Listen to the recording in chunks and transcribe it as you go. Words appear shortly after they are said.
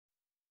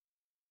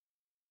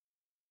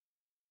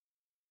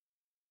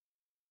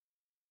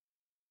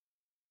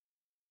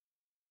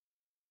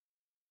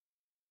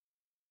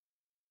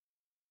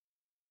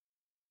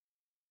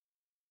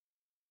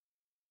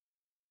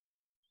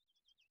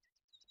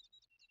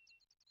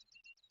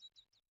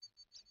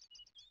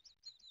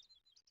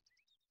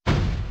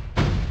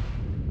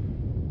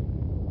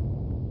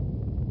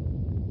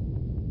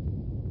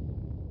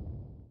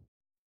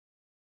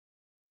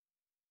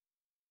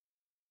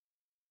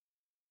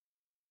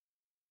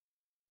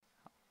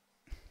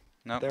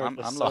No, There are I'm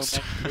just lost.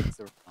 so many pigs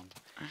around.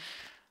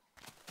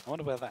 I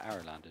wonder where that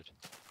arrow landed.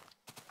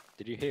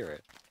 Did you hear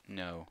it?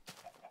 No.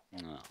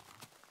 No.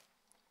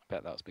 I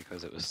bet that was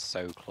because it was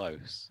so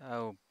close.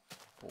 Oh,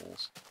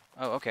 balls.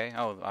 Oh, okay.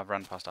 Oh, I've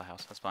run past our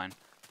house. That's fine.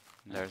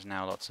 There's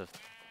now lots of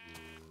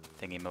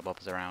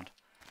thingy-mabobs around.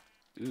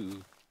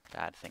 Ooh.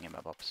 Bad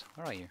thingy-mabobs.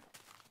 Where are you?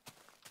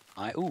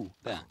 Ooh,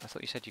 there. I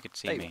thought you said you could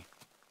see Hey. me.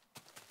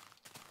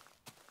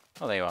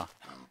 Oh, there you are.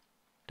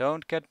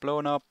 Don't get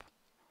blown up.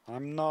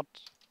 I'm not.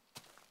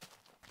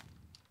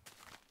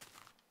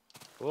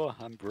 Oh,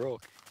 I'm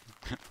broke.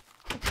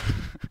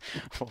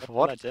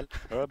 What?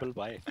 Horrible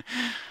wife.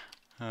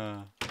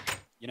 Uh,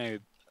 You know,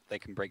 they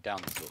can break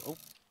down the door. Oh,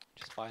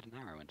 just fired an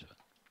arrow into it.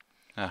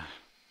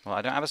 well,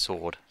 I don't have a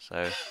sword,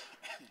 so...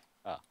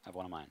 Oh, I have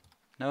one of mine.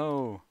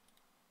 No.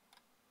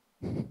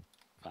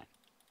 Fine.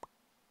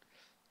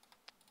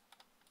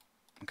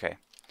 Okay.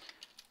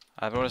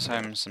 I brought us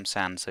home some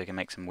sand so we can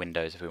make some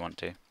windows if we want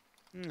to.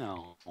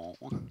 No.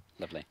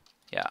 Lovely.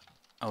 Yeah.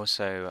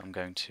 Also, I'm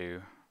going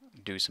to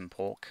do some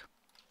pork,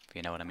 if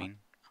you know what I mean.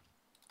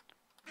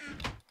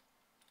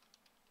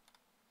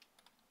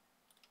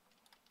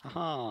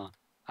 Haha.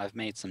 I've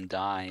made some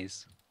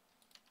dyes.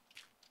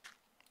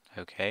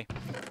 Okay.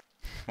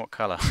 What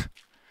colour?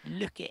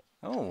 Look it.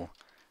 Oh.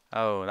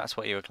 Oh, that's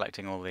what you were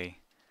collecting all the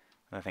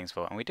things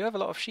for. And we do have a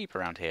lot of sheep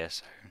around here,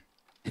 so...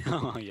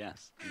 Oh,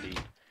 yes, indeed.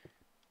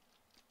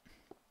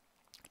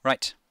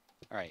 Right.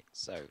 Alright,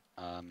 so,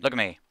 Look at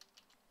me.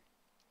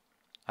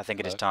 I think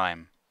it is Hello?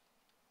 time.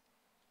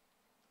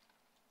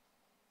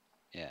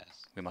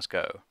 yes. We must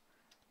go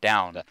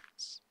down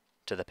That's...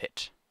 to the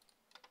pit.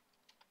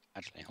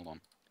 Actually, hold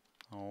on.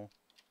 Oh.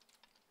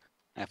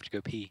 I have to go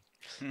pee.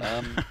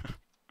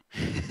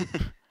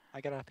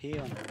 I gotta pee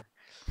on her.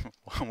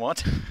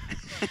 What?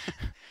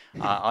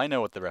 I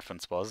know what the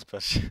reference was,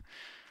 but...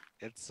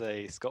 It's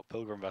a Scott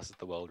Pilgrim vs.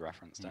 the World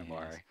reference, don't Yes.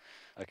 worry.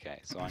 Okay,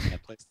 so I'm gonna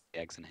place the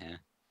eggs in here.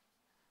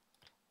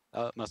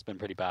 Oh, it must have been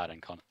pretty bad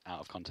and out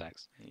of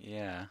context.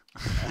 Yeah.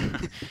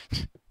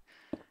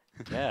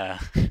 Yeah.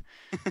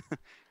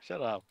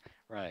 Shut up.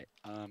 Right,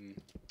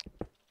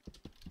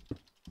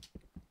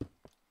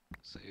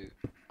 so...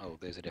 Oh,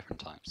 those are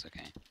different types,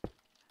 okay.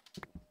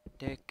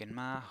 Dick in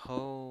my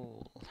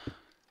hole.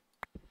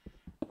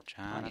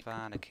 Trying to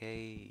find a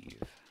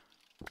cave.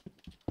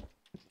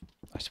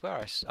 I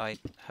swear I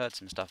heard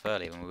some stuff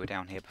earlier when we were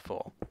down here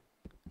before.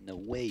 No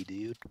way,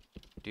 dude.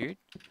 Dude?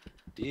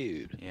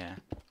 Dude. Yeah.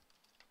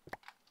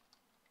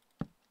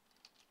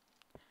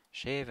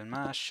 Shaving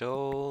my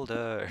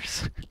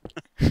shoulders.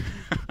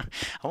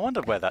 I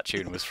wondered where that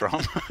tune was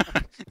from.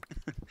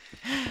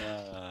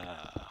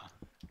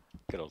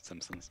 Good old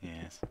Simpsons.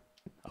 Yes.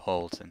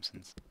 Old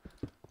Simpsons.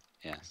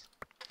 Yes.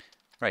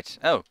 Right.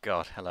 Oh,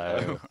 God.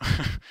 Hello.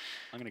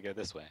 I'm gonna go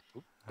this way.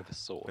 Oop, with a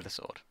sword. With a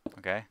sword.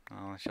 Okay.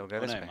 I shall go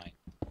Oh this no, way.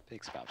 my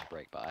pig's about to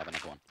break, but I have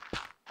another one.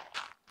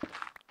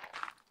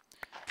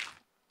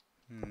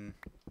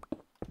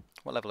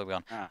 What level are we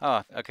on? Ah.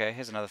 Oh, okay.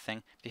 Here's another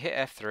thing. If you hit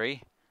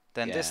F3,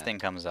 then this Yeah. thing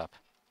comes up.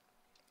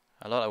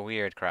 A lot of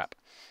weird crap.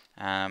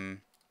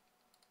 And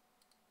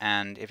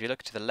if you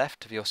look to the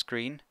left of your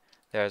screen,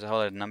 there's a whole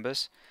load of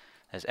numbers.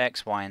 There's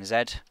X, Y, and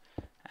Z.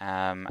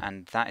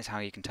 And that is how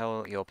you can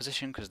tell your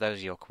position, because those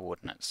are your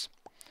coordinates.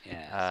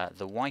 Yes.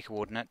 The Y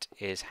coordinate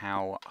is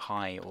how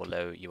high or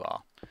low you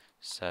are.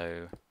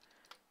 So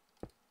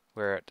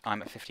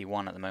I'm at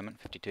 51 at the moment,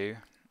 52.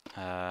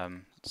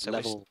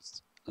 So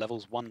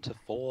levels 1 to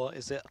 4,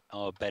 is it?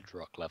 Or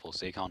bedrock level,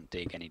 so you can't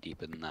dig any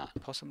deeper than that.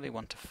 possibly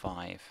 1 to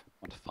 5.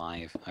 1 to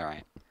 5,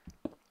 alright.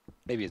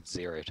 Maybe it's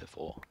 0 to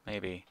 4.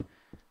 Maybe.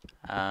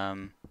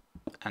 And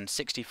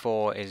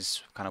 64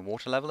 is kind of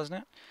water level, isn't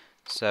it?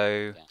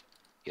 So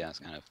Yeah, it's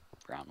kind of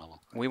ground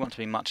level. we want to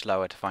be much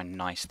lower to find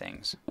nice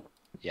things.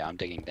 Yeah, I'm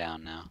digging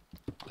down now.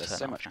 There's turn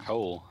so off much now.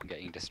 coal, I'm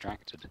getting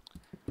distracted.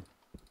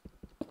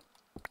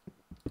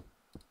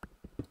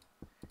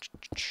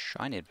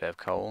 I need a bit of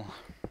coal,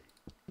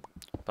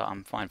 but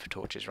I'm fine for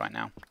torches right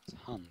now.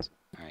 Tons.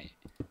 Alright.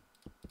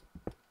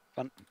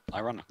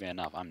 Ironically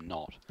enough, I'm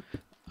not.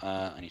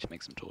 I need to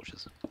make some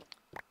torches.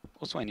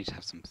 Also, I need to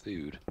have some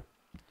food.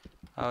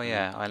 Oh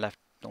yeah, I left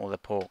all the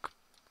pork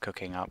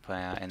cooking up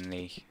in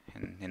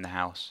the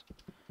house.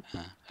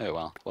 Oh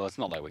well. Well, it's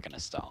not like we're gonna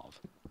starve.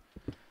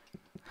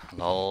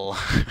 Lol.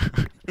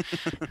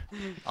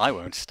 I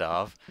won't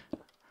starve.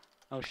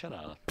 Oh, shut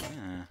up.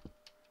 Yeah.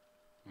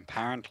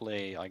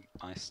 Apparently,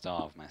 I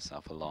starve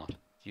myself a lot.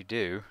 You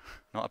do?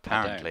 Not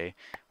apparently.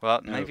 No,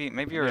 Well, maybe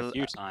you're a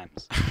few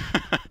times.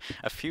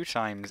 a few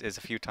times is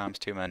a few times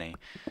too many.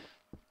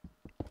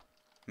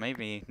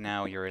 Maybe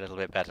now you're a little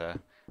bit better,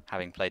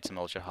 having played some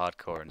ultra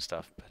hardcore and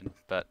stuff.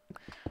 But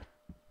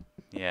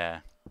yeah.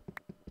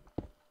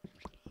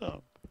 Shut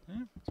up.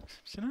 Yeah,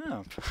 shut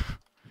up.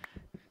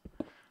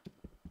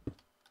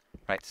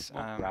 Right.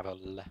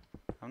 Gravel.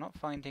 I'm not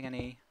finding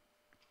any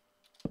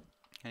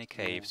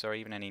caves or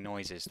even any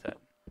noises that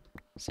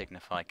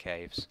signify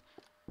caves.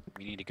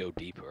 We need to go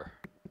deeper.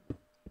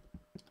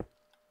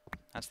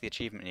 That's the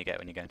achievement you get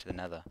when you go into the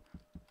Nether.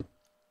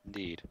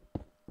 Indeed.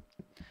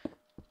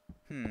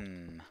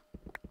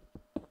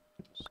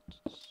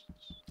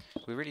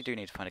 We really do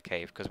need to find a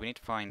cave, because we need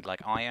to find,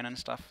 like, iron and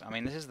stuff. I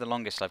mean, this is the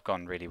longest I've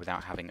gone, really,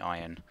 without having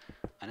iron.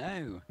 I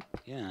know.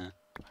 Yeah.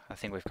 I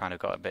think we've kind of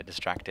got a bit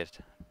distracted,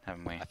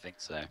 haven't we? I think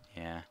so.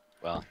 Yeah.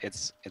 Well,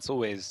 it's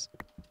always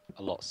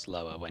a lot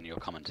slower when you're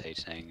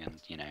commentating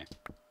and, you know,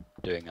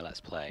 doing a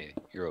let's play.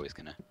 You're always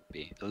going to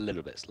be a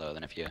little bit slower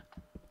than if you're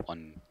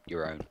on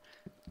your own.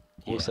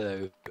 Yeah.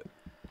 Also,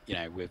 you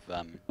know, with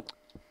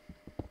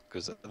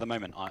because at the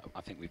moment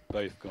I think we've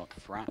both got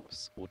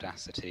Fraps,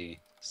 Audacity,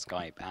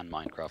 Skype, and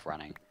Minecraft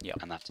running. Yep.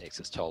 And that takes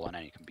its toll on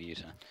any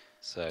computer.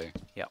 So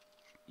Yep.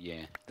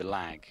 yeah, the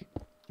lag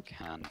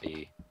can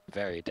be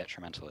very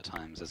detrimental at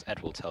times, as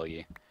Ed will tell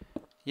you.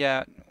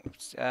 Yeah,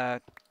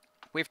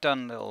 we've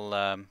done little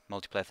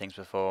multiplayer things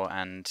before,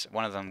 and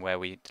one of them where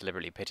we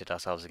deliberately pitted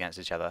ourselves against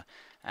each other,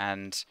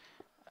 and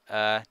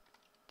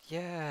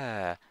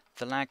yeah,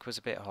 the lag was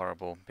a bit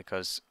horrible,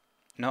 because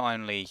not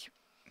only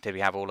did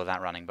we have all of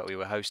that running, but we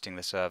were hosting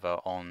the server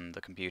on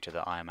the computer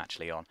that I am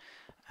actually on.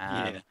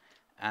 Yeah.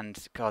 And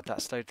God,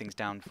 that slowed things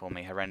down for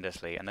me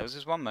horrendously. And there was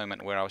this one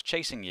moment where I was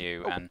chasing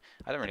you, and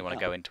I don't really want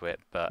to go into it,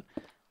 but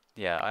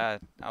yeah,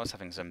 I was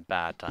having some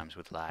bad times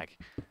with lag.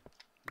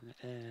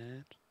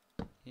 Ed,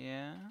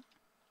 Yeah?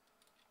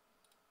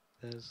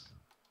 there's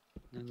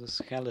a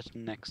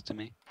skeleton next to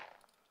me.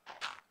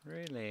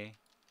 Really?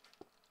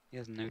 He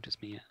hasn't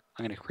noticed me yet.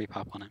 I'm gonna creep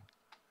up on him.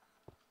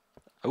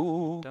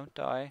 Oh! Don't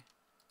die.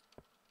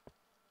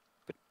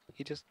 But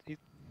he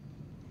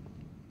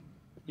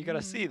you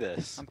gotta see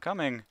this. I'm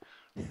coming.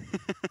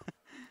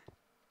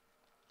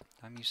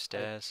 Damn you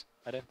stairs.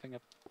 I don't think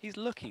he's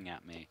looking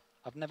at me.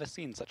 I've never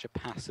seen such a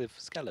passive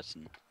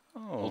skeleton. Oh.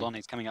 Hold on,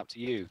 he's coming up to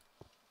you.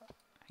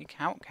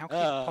 How can he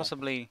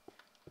possibly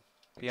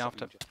be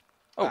after...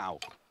 Oh. Wow.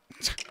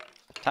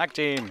 Tag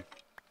team!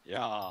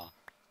 Yeah.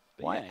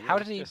 But Why? yeah, How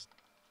yeah, did he... just-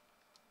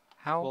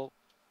 How... Well,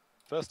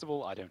 first of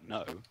all, I don't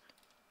know.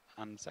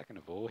 And second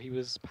of all, he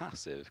was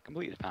passive.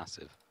 Completely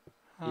passive.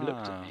 He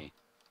looked at me.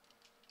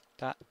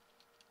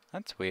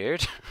 That's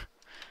weird.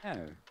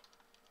 No.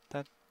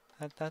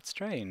 That's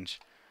strange.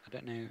 I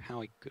don't know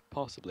how he could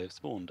possibly have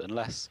spawned,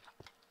 unless...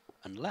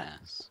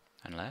 Unless?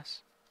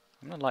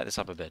 I'm gonna light this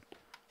up a bit.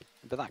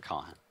 But that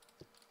can't.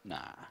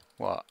 Nah.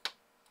 What?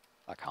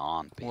 That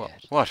can't be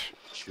it. What?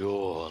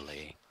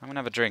 Surely. I'm gonna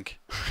have a drink.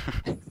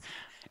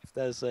 If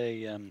there's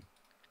a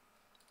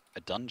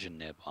dungeon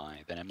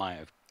nearby, then it might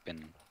have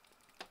been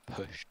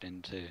pushed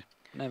into...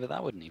 No, but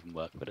that wouldn't even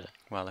work, would it?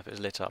 Well, if it was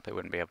lit up, it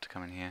wouldn't be able to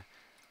come in here.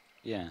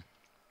 Yeah.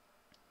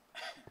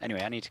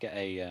 Anyway, I need to get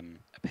a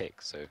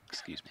pick, so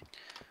excuse me.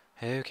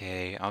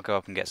 Okay, I'll go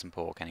up and get some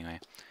pork anyway.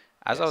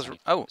 As Yes, I was... I need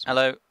Oh, some-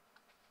 hello.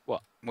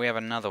 What? We have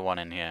another one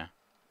in here.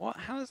 What?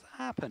 How is that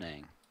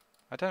happening?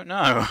 I don't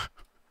know.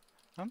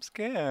 I'm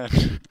scared.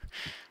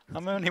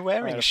 I'm only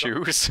wearing I've got-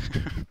 shoes.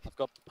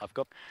 I've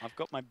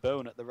got my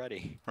bone at the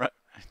ready.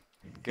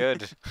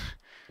 Good.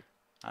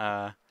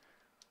 Right.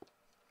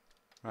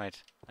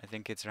 I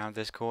think it's around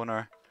this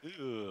corner.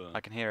 Ugh.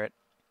 I can hear it.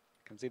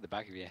 I can see the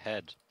back of your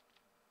head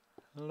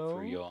Hello?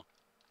 through your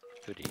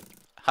hoodie.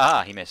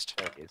 Ha! He missed.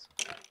 There it is.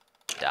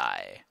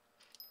 Die.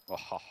 Oh,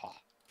 ha, ha.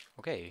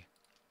 Okay.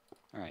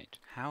 All right.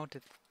 How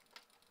did...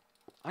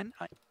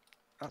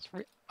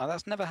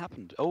 That's never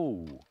happened.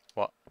 Oh.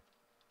 What?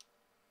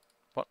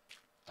 What?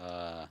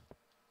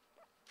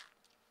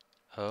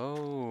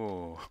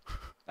 Oh.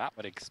 That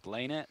would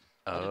explain it.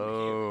 I didn't hear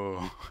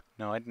Oh.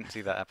 No, I didn't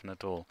see that happen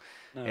at all.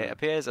 No. It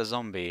appears a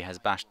zombie has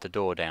bashed the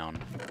door down.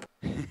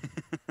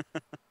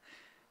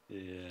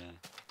 Yeah.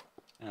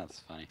 That's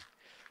funny.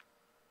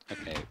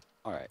 Okay.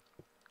 All right.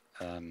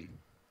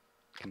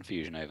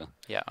 Confusion over.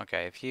 Yeah,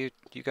 okay. If you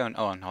go and...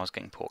 Oh, no, I was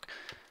getting pork.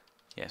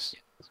 Yes.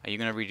 Are you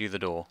going to redo the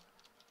door?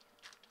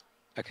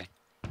 Okay.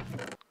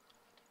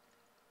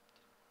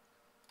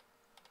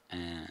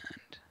 And...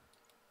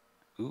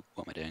 Ooh,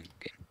 what am I doing?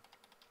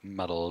 Getting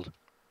muddled.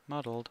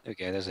 Muddled.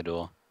 Okay, there's a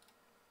door.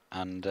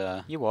 And,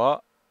 You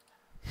what?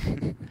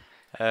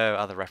 Oh,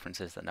 other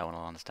references that no one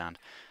will understand.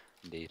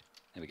 indeed.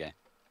 There we go.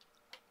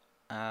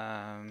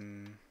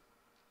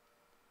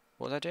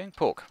 What was I doing?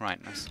 Pork.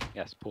 Right, nice.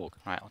 Yes, pork.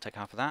 Right, I'll take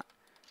half of that.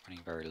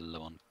 Running very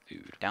low on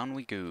food. Down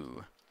we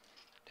go.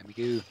 There we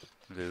go.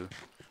 Go.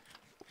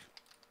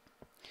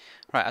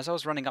 Right, as I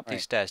was running up Right.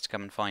 these stairs to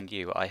come and find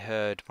you, I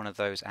heard one of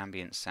those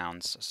ambient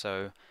sounds,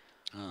 so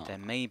Oh, there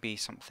may be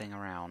something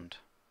around.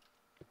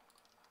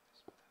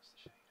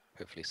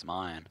 hopefully some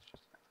iron.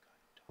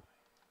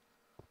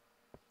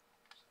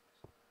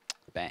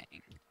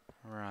 Bang.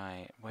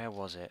 Right, where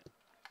was it?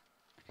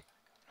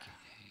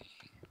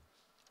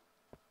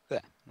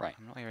 There, right.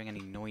 I'm not hearing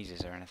any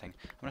noises or anything.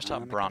 I'm going to start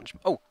a I'm okay. branch.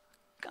 Oh!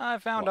 I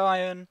found What?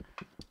 iron!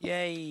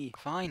 Yay!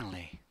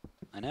 Finally!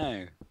 I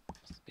know.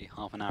 Must be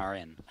half an hour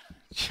in.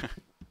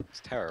 It's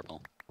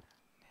terrible.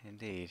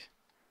 Indeed.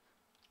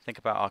 Think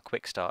about our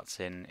quick starts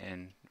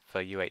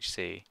for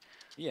UHC.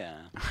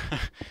 Yeah.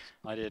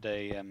 I did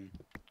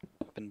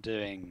been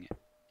doing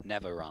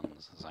never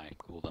runs, as I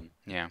call them,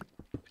 Yeah.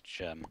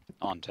 which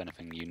aren't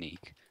anything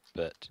unique,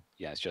 but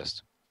yeah, it's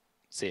just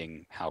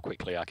seeing how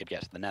quickly I could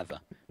get to the nether.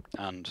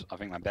 And I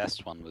think my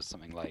best one was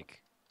something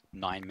like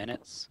 9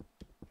 minutes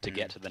to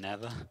get to the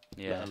nether,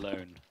 Yeah. let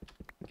alone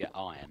get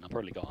iron. I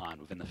probably got iron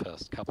within the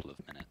first couple of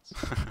minutes.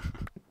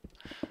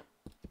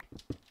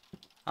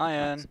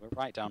 Iron. Right, so we're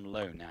right down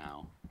low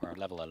now. We're at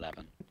level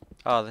 11.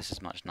 Oh, this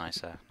is much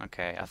nicer.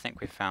 Okay, I think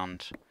we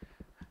found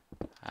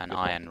an Good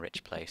one.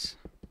 iron-rich place.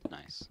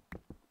 Nice.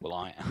 Well,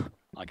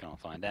 I cannot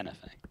find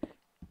anything.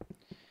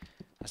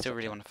 I still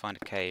really want to find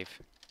a cave.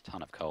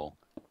 Ton of coal.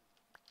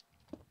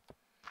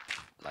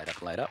 Light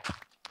up, light up.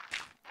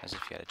 As if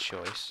you had a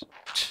choice.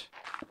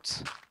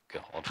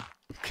 God.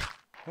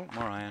 Oh,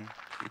 more iron.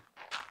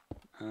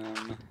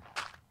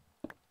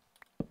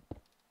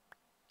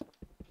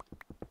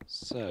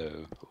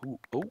 So,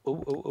 oh.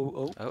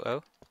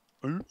 Oh.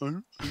 I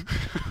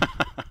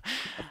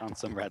found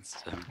some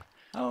redstone.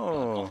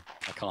 Oh.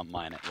 I can't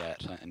mine it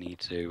yet. I need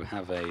to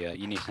have a.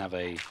 You need to have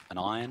an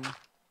iron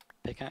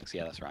pickaxe.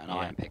 Yeah, that's right, an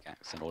iron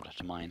pickaxe in order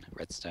to mine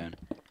redstone,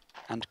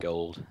 and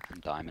gold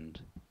and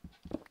diamond.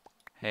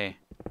 Hey,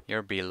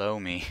 you're below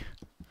me.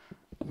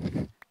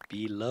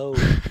 Below.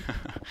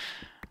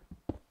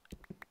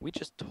 We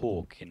just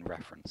talk in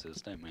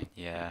references, don't we?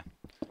 Yeah.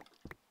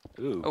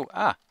 Ooh. Oh,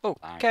 ah! Oh,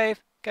 Bang.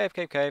 cave! Yeah,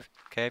 Cave.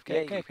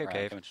 right,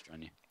 Cave. I'm just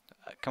join you.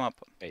 Come up.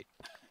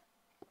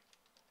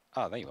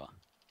 Oh, there you are.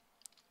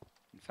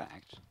 In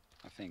fact,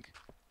 I think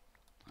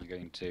I'm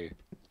going to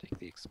take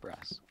the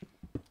express.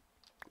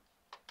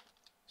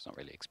 It's not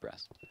really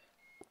express.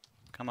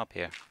 Come up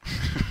here.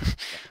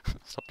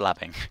 Stop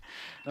blabbing.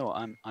 No,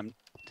 I'm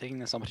taking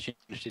this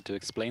opportunity to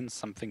explain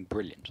something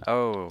brilliant.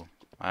 Oh,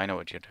 I know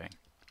what you're doing.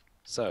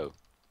 So,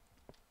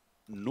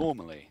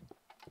 normally,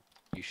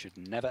 you should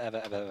never,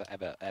 ever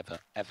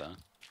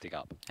dig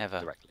up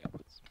directly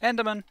upwards.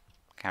 Enderman!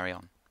 Carry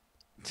on.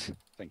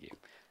 Thank you.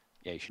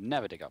 Yeah, you should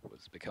never dig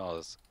upwards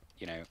because,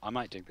 you know, I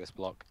might dig this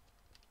block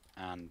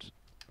and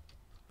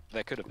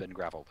there could have been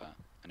gravel there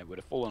and it would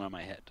have fallen on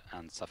my head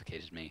and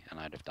suffocated me and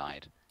I'd have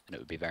died and it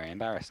would be very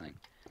embarrassing.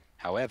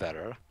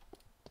 However,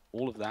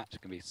 all of that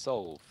can be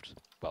solved.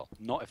 Well,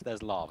 not if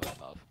there's lava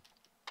above.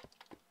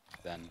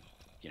 Then,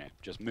 you know,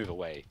 just move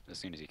away as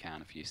soon as you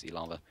can if you see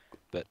lava.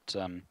 But,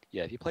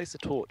 yeah, if you place a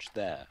torch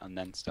there and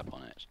then step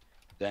on it,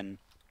 then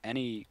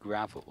any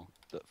gravel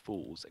that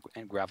falls,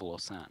 any gravel or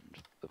sand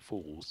that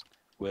falls,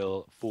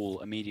 will fall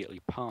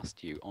immediately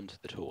past you onto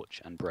the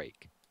torch and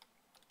break.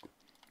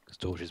 Because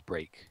torches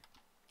break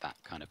that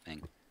kind of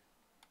thing.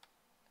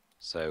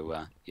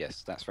 So,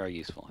 yes, that's very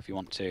useful. If you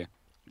want to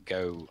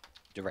go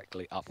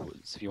directly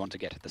upwards, if you want to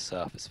get to the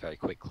surface very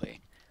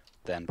quickly,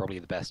 then probably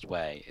the best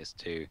way is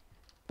to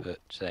put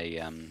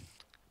a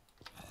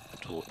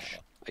torch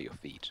at your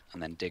feet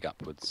and then dig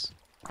upwards.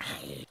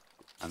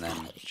 And then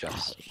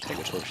just take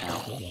the torch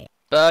out.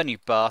 Burn, you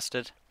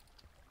bastard!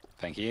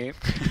 Thank you.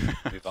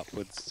 Move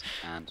upwards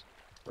and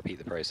repeat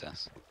the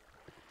process.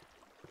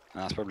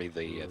 And that's probably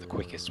the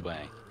quickest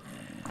way.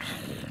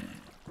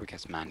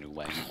 Quickest manual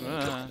way.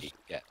 Just to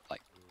get,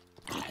 like,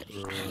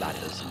 you know,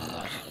 ladders and all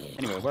that.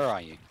 Anyway, where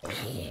are you?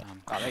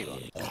 Oh, there you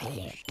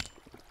are.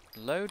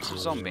 Loads of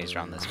zombies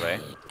around this way.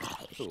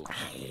 Cool.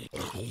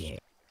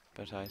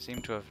 But I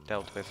seem to have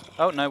dealt with...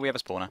 Oh, no, we have a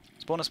spawner.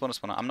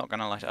 Spawner. I'm not going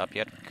to light it up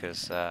yet,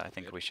 because I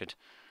think we should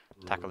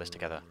tackle this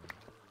together.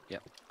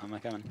 Yep, am I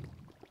coming?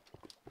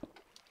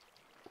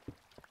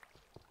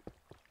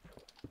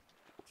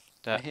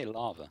 I hear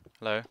lava.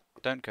 Hello?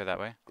 Don't go that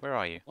way. Where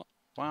are you? What?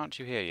 Why aren't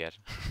you here yet?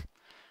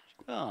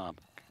 Oh,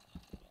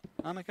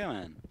 am I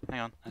coming? Hang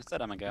on. I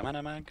said am I coming,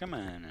 am I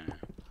coming?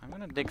 I'm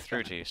going to dig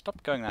through to you.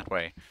 Stop going that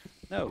way.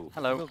 No,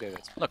 Hello. we'll go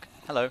this way. Look,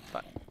 hello.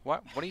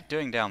 What are you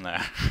doing down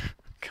there?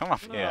 Come up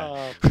here.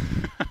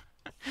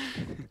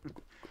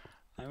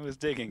 I was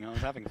digging, I was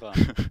having fun.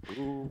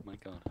 Oh my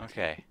god.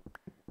 Okay.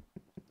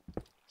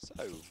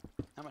 So,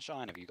 how much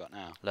iron have you got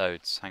now?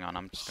 Loads. Hang on,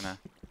 I'm just going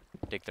to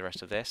dig the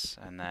rest of this,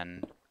 and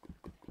then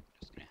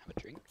Just gonna have a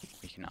drink.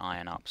 we can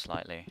iron up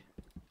slightly.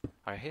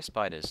 I hear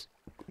spiders.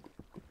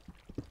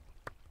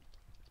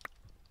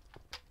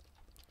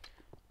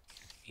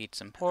 Eat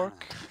some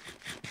pork.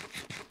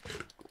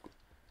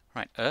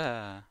 Right, what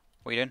are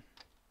you doing?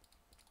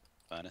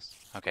 Furnace.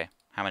 Okay,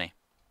 how many?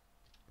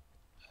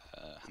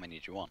 How many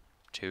did you want?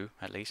 2,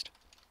 at least.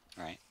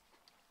 Right.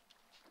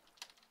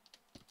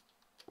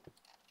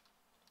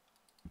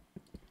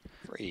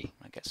 3.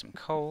 I get some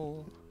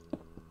coal.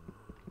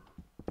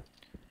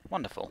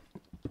 Wonderful.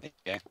 There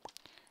you go.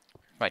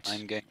 Right.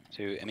 I'm going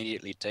to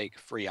immediately take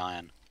 3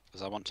 iron,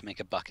 because I want to make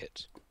a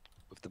bucket.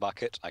 With the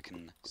bucket, I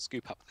can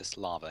scoop up this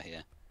lava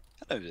here.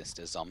 Hello,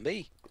 Mr.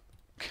 Zombie.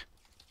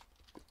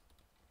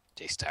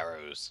 Taste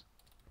arrows.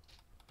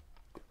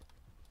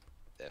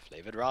 They're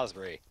flavoured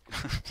raspberry.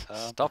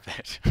 Stop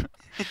it.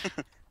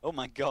 Oh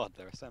my god,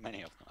 there are so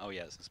many of them. Oh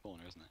yeah, it's a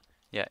spawner, isn't it?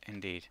 Yeah,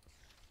 indeed.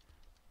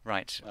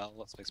 Right. Well,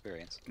 lots of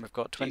experience. We've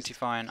got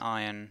 25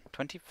 iron.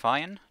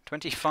 25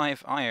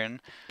 iron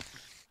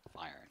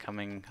Iron.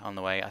 coming on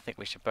the way. I think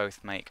we should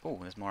both make... Oh,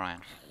 there's more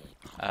iron.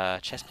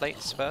 Chest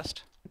plates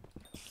first.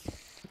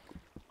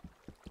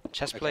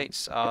 Chest Okay.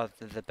 plates are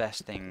the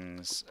best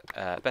things,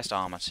 best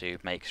armor to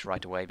make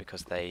right away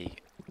because they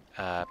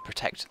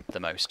protect the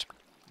most.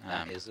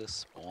 That is a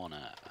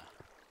spawner.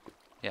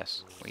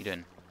 Yes. What are you doing?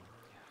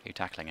 Are you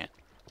tackling it?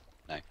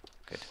 No.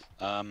 Good. Just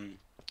getting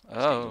a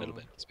Oh. little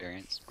bit of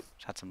experience.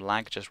 Just had some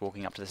lag just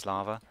walking up to this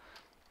lava.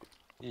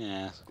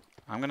 Yeah.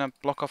 I'm going to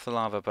block off the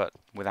lava, but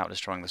without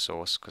destroying the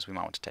source, because we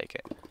might want to take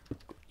it.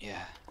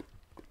 Yeah.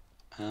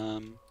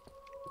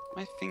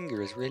 My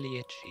finger is really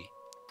itchy.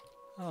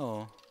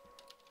 Oh.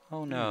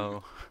 Oh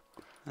no.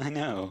 I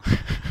know.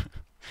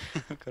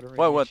 I've got a really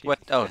Whoa, what? itchy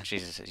Oh, finger.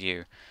 Jesus, it's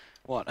you.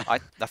 What? I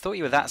thought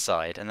you were that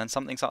side, and then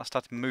something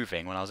started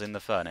moving when I was in the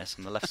furnace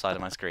on the left side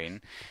of my screen.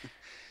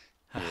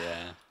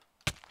 Yeah.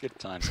 Good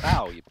times.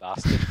 Ow, you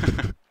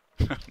bastard.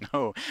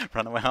 No,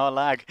 run away, our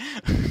lag.